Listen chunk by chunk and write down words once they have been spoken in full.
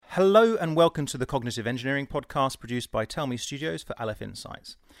Hello and welcome to the Cognitive Engineering Podcast produced by Tell Me Studios for Aleph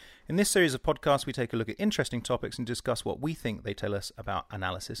Insights. In this series of podcasts, we take a look at interesting topics and discuss what we think they tell us about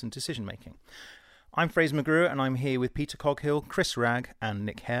analysis and decision making. I'm Fraser McGrew and I'm here with Peter Coghill, Chris Ragg and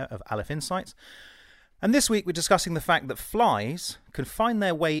Nick Hare of Aleph Insights. And this week we're discussing the fact that flies can find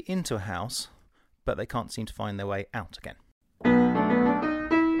their way into a house, but they can't seem to find their way out again.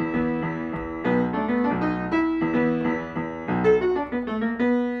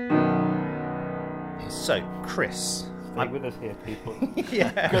 So, Chris. Stay with us here, people.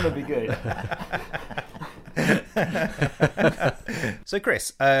 Yeah. It's going to be good. So,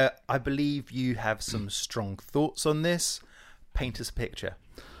 Chris, I believe you have some strong thoughts on this. Paint us a picture.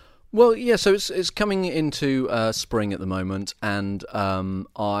 Well, yeah, so it's coming into spring at the moment, and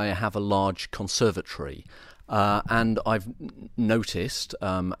I have a large conservatory. And I've noticed,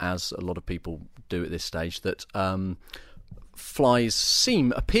 as a lot of people do at this stage, that flies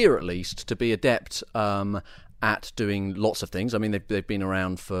appear at least to be adept at doing lots of things. I mean, they've been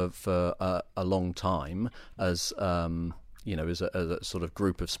around for a long time as as a sort of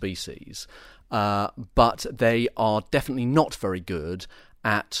group of species, but they are definitely not very good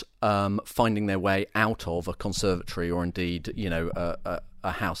at finding their way out of a conservatory or indeed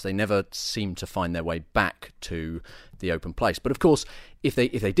a house. They never seem to find their way back to the open place. But of course, if they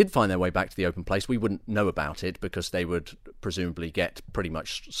did find their way back to the open place, we wouldn't know about it because they would presumably get pretty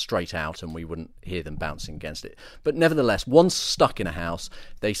much straight out and we wouldn't hear them bouncing against it. But nevertheless, once stuck in a house,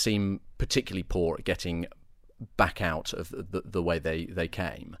 they seem particularly poor at getting back out of the way they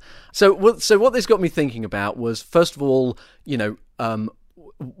came. So what this got me thinking about was, first of all,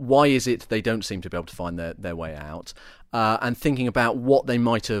 why is it they don't seem to be able to find their way out? And thinking about what they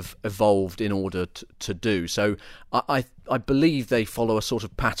might have evolved in order to do. So I believe they follow a sort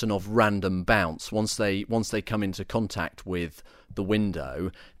of pattern of random bounce. Once they come into contact with the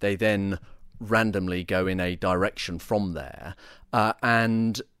window, they then randomly go in a direction from there.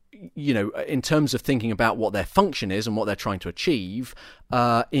 And in terms of thinking about what their function is and what they're trying to achieve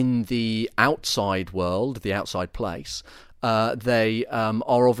in the outside world, the outside place, they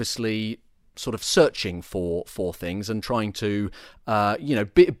are obviously sort of searching for things and trying to,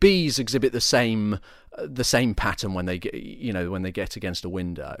 bees exhibit the same pattern when they get against a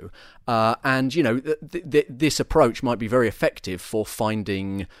window, and this approach might be very effective for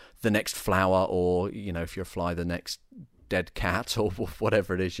finding the next flower, or if you're a fly, the next dead cat or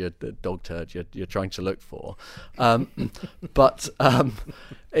whatever it is, your dog turd you're trying to look for, but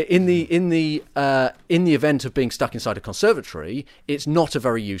in the event of being stuck inside a conservatory, it's not a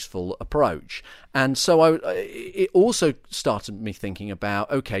very useful approach. And so it also started me thinking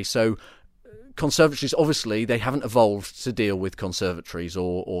about, okay, so conservatories, obviously they haven't evolved to deal with conservatories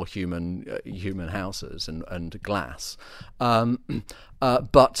or human houses and glass,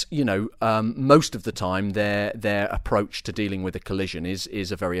 but most of the time their approach to dealing with a collision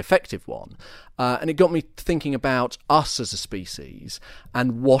is a very effective one, and it got me thinking about us as a species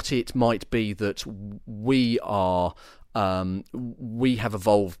and what it might be that we have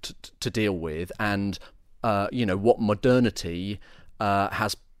evolved to deal with, and what modernity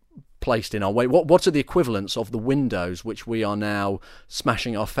has placed in our way. What are the equivalents of the windows which we are now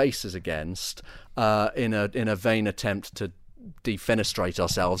smashing our faces against in a vain attempt to defenestrate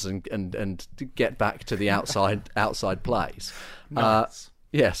ourselves and get back to the outside place? Nice.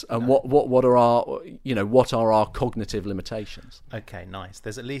 Yes, and what are our cognitive limitations? Okay, nice.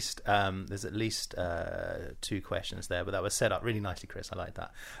 There's at least two questions there, but that was set up really nicely, Chris. I like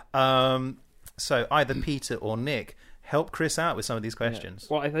that. So either Peter or Nick, help Chris out with some of these questions.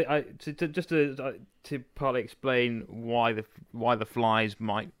 Yeah. Well, to partly explain why the flies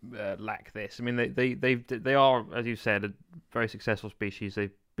might lack this. I mean, they are, as you said, a very successful species.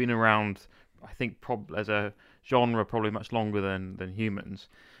 They've been around, I think, as a genre, probably much longer than humans.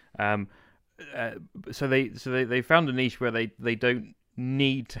 So they found a niche where they don't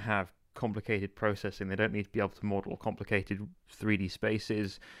need to have complicated processing. They don't need to be able to model complicated 3D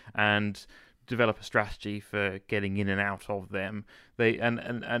spaces and develop a strategy for getting in and out of them.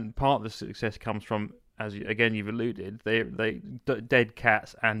 And part of the success comes from, as you've alluded, they dead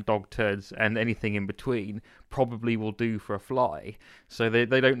cats and dog turds and anything in between probably will do for a fly. So they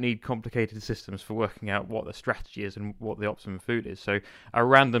don't need complicated systems for working out what the strategy is and what the optimum food is. So a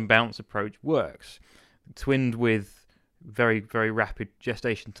random bounce approach works, twinned with very, very rapid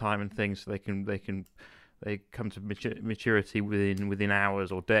gestation time and things, so they come to maturity within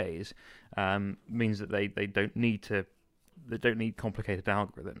hours or days. Means that they don't need complicated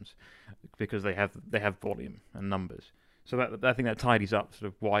algorithms because they have volume and numbers. So I think that tidies up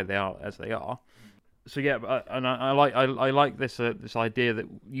sort of why they are as they are. So yeah, and I like this this idea that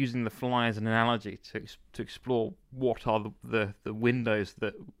using the fly as an analogy to explore what are the windows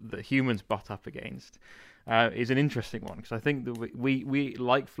that humans butt up against is an interesting one, because I think that we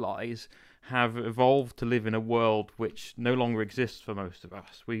like flies have evolved to live in a world which no longer exists for most of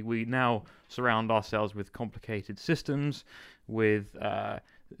us. We now surround ourselves with complicated systems, with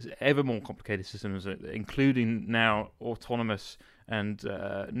ever more complicated systems, including now autonomous and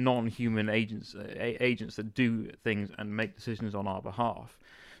non-human agents that do things and make decisions on our behalf.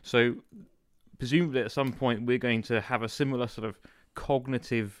 So presumably at some point we're going to have a similar sort of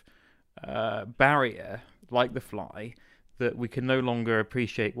cognitive barrier like the fly, that we can no longer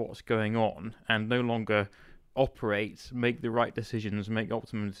appreciate what's going on and no longer make the right decisions, make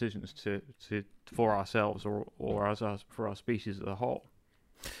optimum decisions for ourselves or for our species as a whole.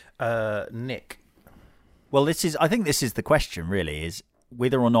 Nick. Well, I think this is the question, really, is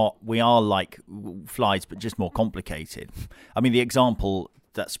whether or not we are like flies, but just more complicated. I mean, the example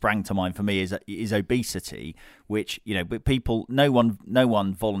that sprang to mind for me is obesity, which, but people, no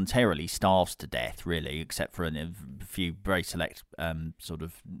one voluntarily starves to death, really, except for a few very select sort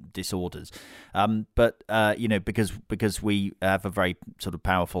of disorders. But because we have a very sort of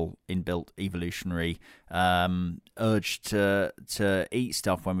powerful inbuilt evolutionary urge to eat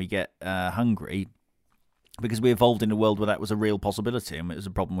stuff when we get hungry, because we evolved in a world where that was a real possibility, and it was a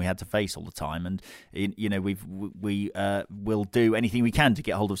problem we had to face all the time. And we will do anything we can to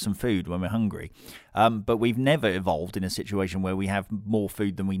get hold of some food when we're hungry, but we've never evolved in a situation where we have more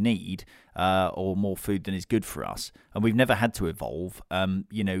food than we need, or more food than is good for us. And we've never had to evolve,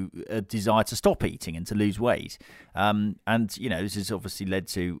 a desire to stop eating and to lose weight. This has obviously led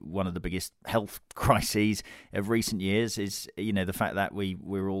to one of the biggest health crises of recent years. Is the fact that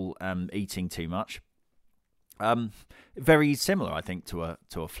we're all eating too much. Very similar, I think, to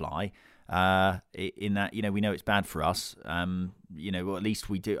a fly, in that we know it's bad for us. Or at least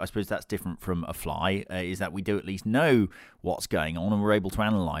we do. I suppose that's different from a fly, is that we do at least know what's going on and we're able to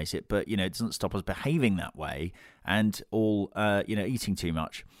analyse it. But it doesn't stop us behaving that way and all eating too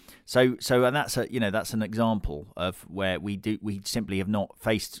much. So and that's that's an example of where we simply have not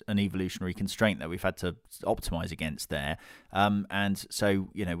faced an evolutionary constraint that we've had to optimize against there, and so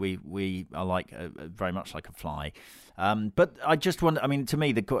we are like very much like a fly, but I just wonder. I mean, to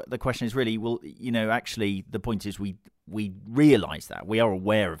me, the question is really, well, actually the point is we realise that we are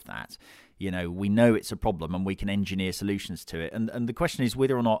aware of that. We know it's a problem and we can engineer solutions to it. And the question is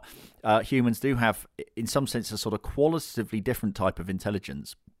whether or not humans do have, in some sense, a sort of qualitatively different type of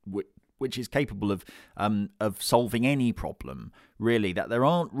intelligence, which is capable of solving any problem, really, that there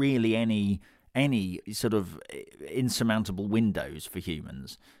aren't really any sort of insurmountable windows for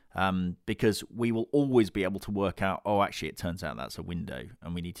humans, because we will always be able to work out, actually, it turns out that's a window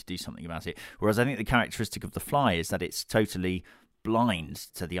and we need to do something about it. Whereas I think the characteristic of the fly is that it's totally blind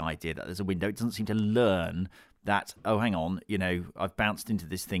to the idea that there's a window. It doesn't seem to learn that, hang on, I've bounced into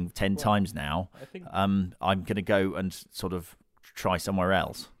this thing 10 times now. I'm going to go and sort of try somewhere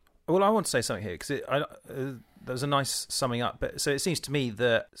else. Well, I want to say something here, because that was a nice summing up. But so it seems to me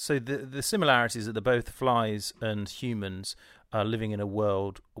that the similarities are that both flies and humans are living in a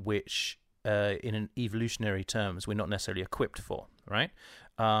world which, in an evolutionary terms, we're not necessarily equipped for, right?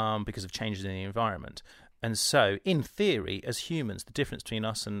 Because of changes in the environment. And so, in theory, as humans, the difference between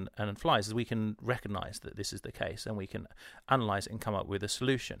us and flies is we can recognise that this is the case and we can analyse it and come up with a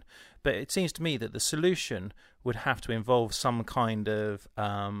solution. But it seems to me that the solution would have to involve some kind of,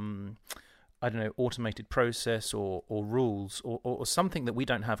 automated process or rules or something that we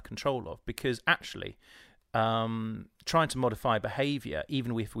don't have control of. Because actually, trying to modify behaviour,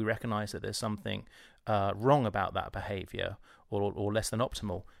 even if we recognise that there's something wrong about that behaviour or less than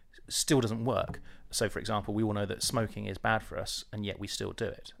optimal, still doesn't work. So, for example, we all know that smoking is bad for us, and yet we still do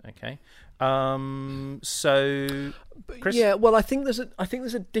it. Okay, so Chris? Yeah, well, I think there's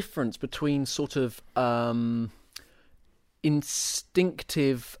a difference between sort of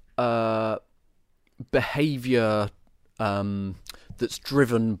instinctive behaviour that's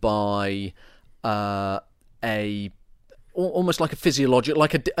driven by almost like a physiological,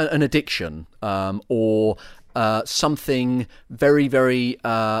 like an addiction, or something very, very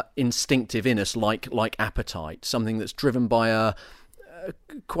instinctive in us, like appetite, something that's driven by a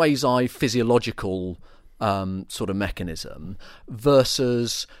quasi-physiological sort of mechanism,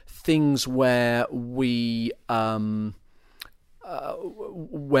 versus things where we are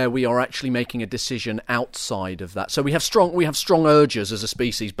actually making a decision outside of that. So we have strong urges as a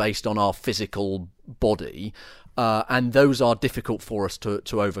species based on our physical body, and those are difficult for us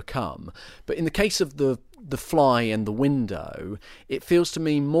to overcome. But in the case of the fly and the window, it feels to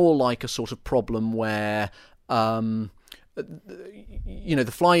me more like a sort of problem where the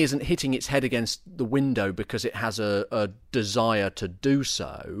fly isn't hitting its head against the window because it has a desire to do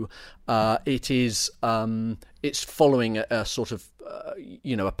so. It's following a sort of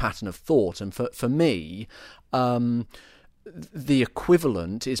a pattern of thought, and for me, the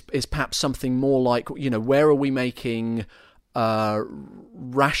equivalent is perhaps something more like, where are we making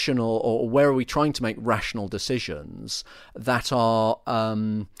rational, or where are we trying to make rational decisions that are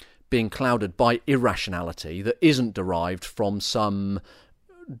being clouded by irrationality that isn't derived from some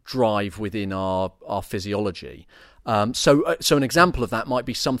drive within our physiology. So an example of that might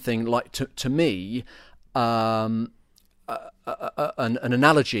be something like, to me, an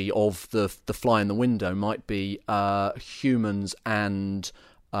analogy of the fly in the window might be humans and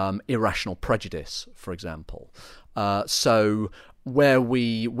irrational prejudice, for example. So where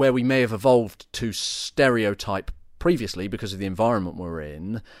we may have evolved to stereotype previously because of the environment we're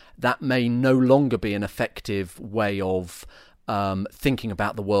in, that may no longer be an effective way of thinking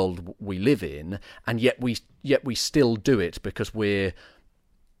about the world we live in, and yet we still do it because we're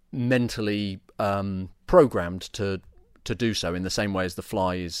mentally programmed to do so, in the same way as the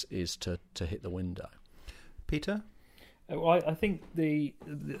fly is to hit the window. Peter? Well, I think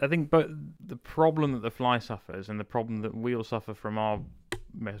both the problem that the fly suffers and the problem that we all suffer from our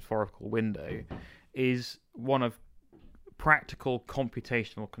metaphorical window is one of practical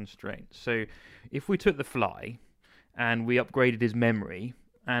computational constraints. So if we took the fly and we upgraded his memory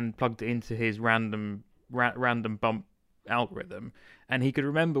and plugged it into his random bump algorithm, and he could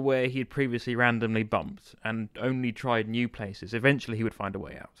remember where he had previously randomly bumped and only tried new places, eventually he would find a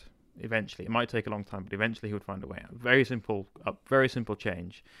way out. Eventually, it might take a long time, but eventually he would find a way out. Very simple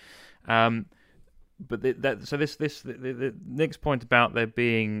change. But the next point about there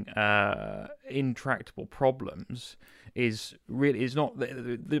being intractable problems is not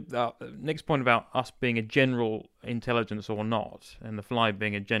the next point about us being a general intelligence or not, and the fly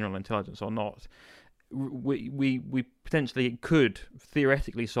being a general intelligence or not. We potentially could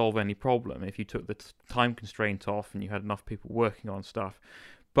theoretically solve any problem if you took the time constraint off and you had enough people working on stuff.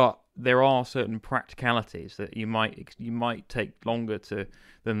 But there are certain practicalities that you might take longer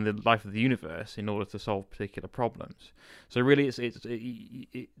than the life of the universe in order to solve particular problems. So really, I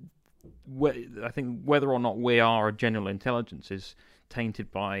think whether or not we are a general intelligence is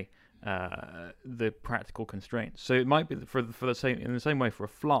tainted by the practical constraints. So it might be in the same way for a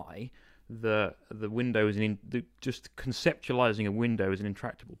fly, the window is just conceptualizing a window is an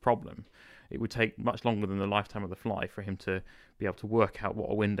intractable problem. It would take much longer than the lifetime of the fly for him to be able to work out what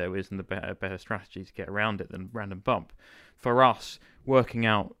a window is and the better strategy to get around it than random bump. For us, working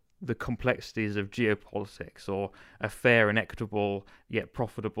out the complexities of geopolitics or a fair and equitable yet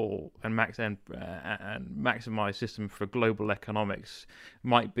profitable and maximized system for global economics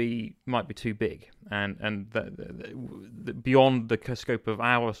might be too big, and beyond the scope of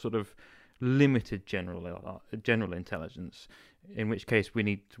our sort of limited general intelligence. In which case,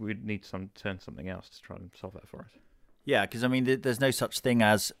 we'd need to turn something else to try and solve that for us. Yeah, because I mean, there's no such thing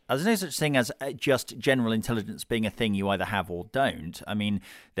as just general intelligence being a thing you either have or don't. I mean,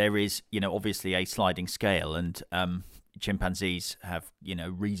 there is, obviously a sliding scale, and chimpanzees have,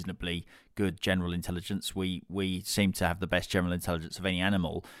 reasonably good general intelligence. We seem to have the best general intelligence of any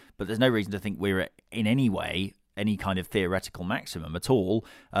animal, but there's no reason to think we're in any way any kind of theoretical maximum at all.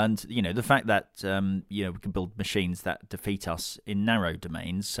 And the fact that we can build machines that defeat us in narrow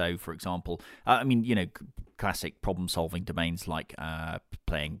domains. So, for example, classic problem-solving domains like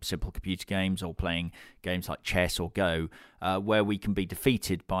playing simple computer games or playing games like chess or Go, where we can be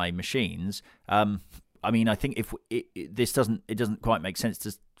defeated by machines. I think if it doesn't quite make sense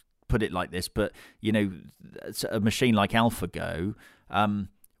to put it like this, but a machine like AlphaGo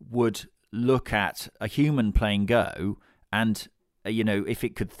would look at a human playing Go and, if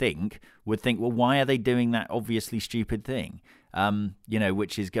it could would think, well, why are they doing that obviously stupid thing,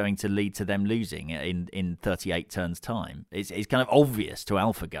 which is going to lead to them losing in 38 turns time. It's kind of obvious to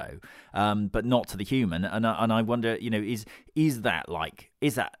AlphaGo, but not to the human. And I wonder, is that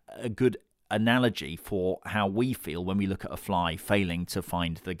a good analogy for how we feel when we look at a fly failing to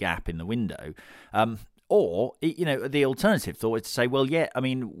find the gap in the window? Or, the alternative thought is to say, well, yeah,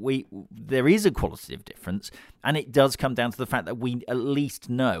 there is a qualitative difference, and it does come down to the fact that we at least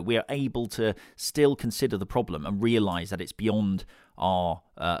know we are able to still consider the problem and realise that it's beyond our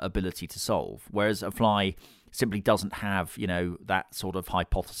ability to solve. Whereas a fly simply doesn't have, that sort of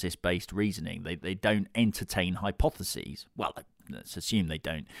hypothesis-based reasoning. They don't entertain hypotheses. Well, let's assume they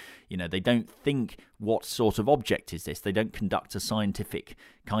don't, they don't think, what sort of object is this? They don't conduct a scientific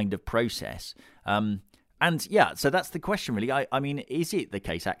kind of process. And yeah, so that's the question, really. I mean, is it the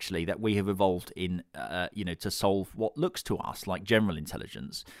case, actually, that we have evolved in, to solve what looks to us like general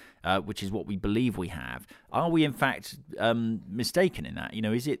intelligence, which is what we believe we have? Are we, in fact, mistaken in that?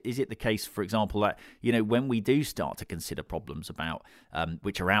 Is it the case, for example, that, when we do start to consider problems about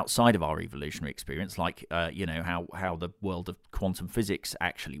which are outside of our evolutionary experience, like, how the world of quantum physics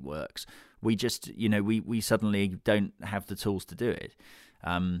actually works, we just, we suddenly don't have the tools to do it?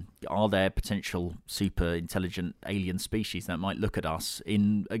 Are there potential super intelligent alien species that might look at us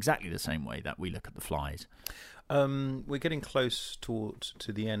in exactly the same way that we look at the flies? We're getting close to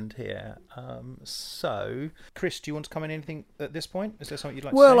the end here. So, Chris, do you want to come in anything at this point? Is there something you'd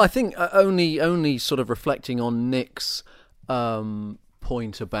like to say? Well, I think only sort of reflecting on Nick's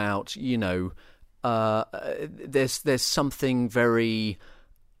point about, there's something very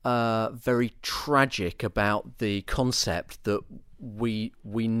tragic about the concept that we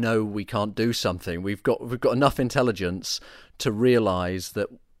know we can't do something. We've got enough intelligence to realise that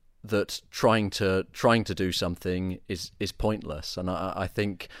trying to do something is pointless, and I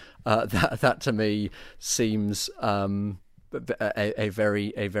think that to me seems a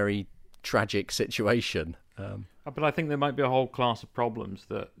very tragic situation. But I think there might be a whole class of problems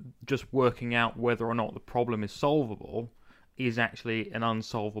that just working out whether or not the problem is solvable is actually an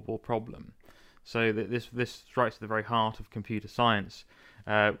unsolvable problem. So that this strikes at the very heart of computer science,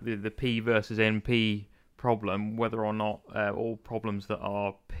 the P versus NP problem, whether or not all problems that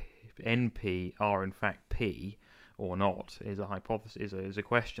are NP are in fact P or not, is a hypothesis, is a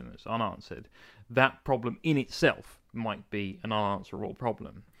question that's unanswered. That problem in itself might be an unanswerable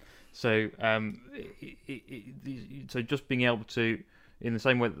problem. So, so just being able to, in the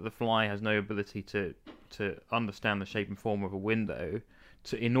same way that the fly has no ability to understand the shape and form of a window,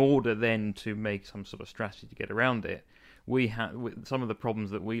 in order then to make some sort of strategy to get around it, we have some of the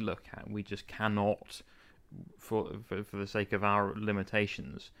problems that we look at, we just cannot, for the sake of our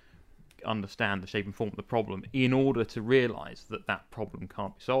limitations, understand the shape and form of the problem in order to realise that problem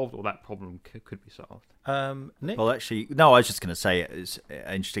can't be solved, or that problem could be solved. Nick? Well, actually, no, I was just going to say it's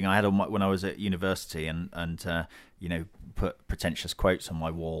interesting. I had when I was at university and put pretentious quotes on my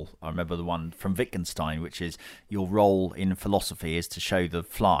wall. I remember the one from Wittgenstein, which is, your role in philosophy is to show the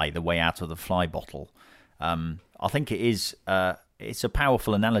fly the way out of the fly bottle. I think it is. It's a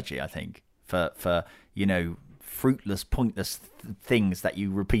powerful analogy, I think, for fruitless, pointless things that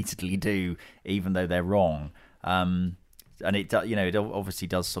you repeatedly do, even though they're wrong. And it obviously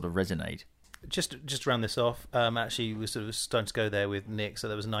does sort of resonate. Just to round this off, actually, we're sort of starting to go there with Nick, so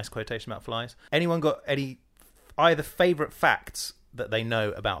there was a nice quotation about flies. Anyone got any either favourite facts that they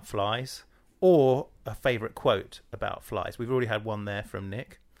know about flies, or a favourite quote about flies? We've already had one there from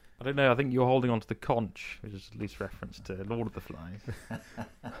Nick. I don't know, I think you're holding on to the conch, which is at least reference to Lord of the Flies.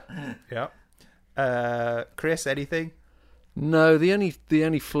 Yeah. Chris, anything? No, the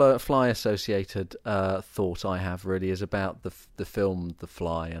only fly associated thought I have really is about the film The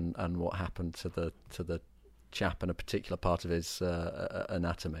Fly and what happened to the chap and a particular part of his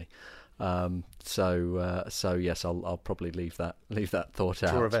anatomy. So yes, I'll probably leave that thought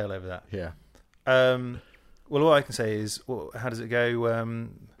out. Draw a veil over that. Yeah. Well, all I can say is, how does it go?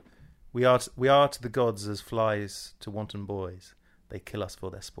 We are to the gods as flies to wanton boys. They kill us for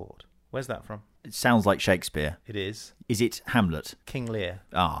their sport. Where's that from? It sounds like Shakespeare. It is. Is it Hamlet? King Lear.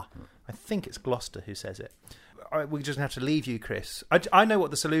 Ah. I think it's Gloucester who says it. We just have to leave you, Chris. I know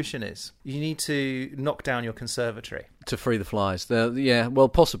what the solution is. You need to knock down your conservatory. To free the flies. Yeah, well,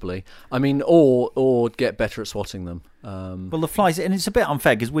 possibly. I mean, or get better at swatting them. Well, the flies, and it's a bit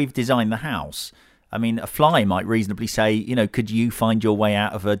unfair because we've designed the house. I mean, a fly might reasonably say, could you find your way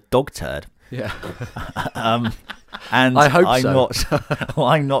out of a dog turd? Yeah. And I hope so.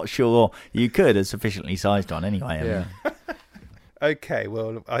 I'm not sure you could, a sufficiently sized one anyway. Yeah. Okay,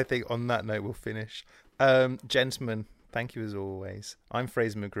 well, I think on that note we'll finish. Gentlemen, thank you as always. I'm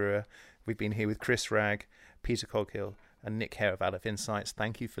Fraser McGruer. We've been here with Chris Ragg, Peter Coghill, and Nick Hare of Aleph Insights.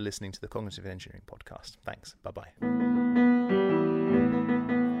 Thank you for listening to the Cognitive Engineering Podcast. Thanks. Bye-bye.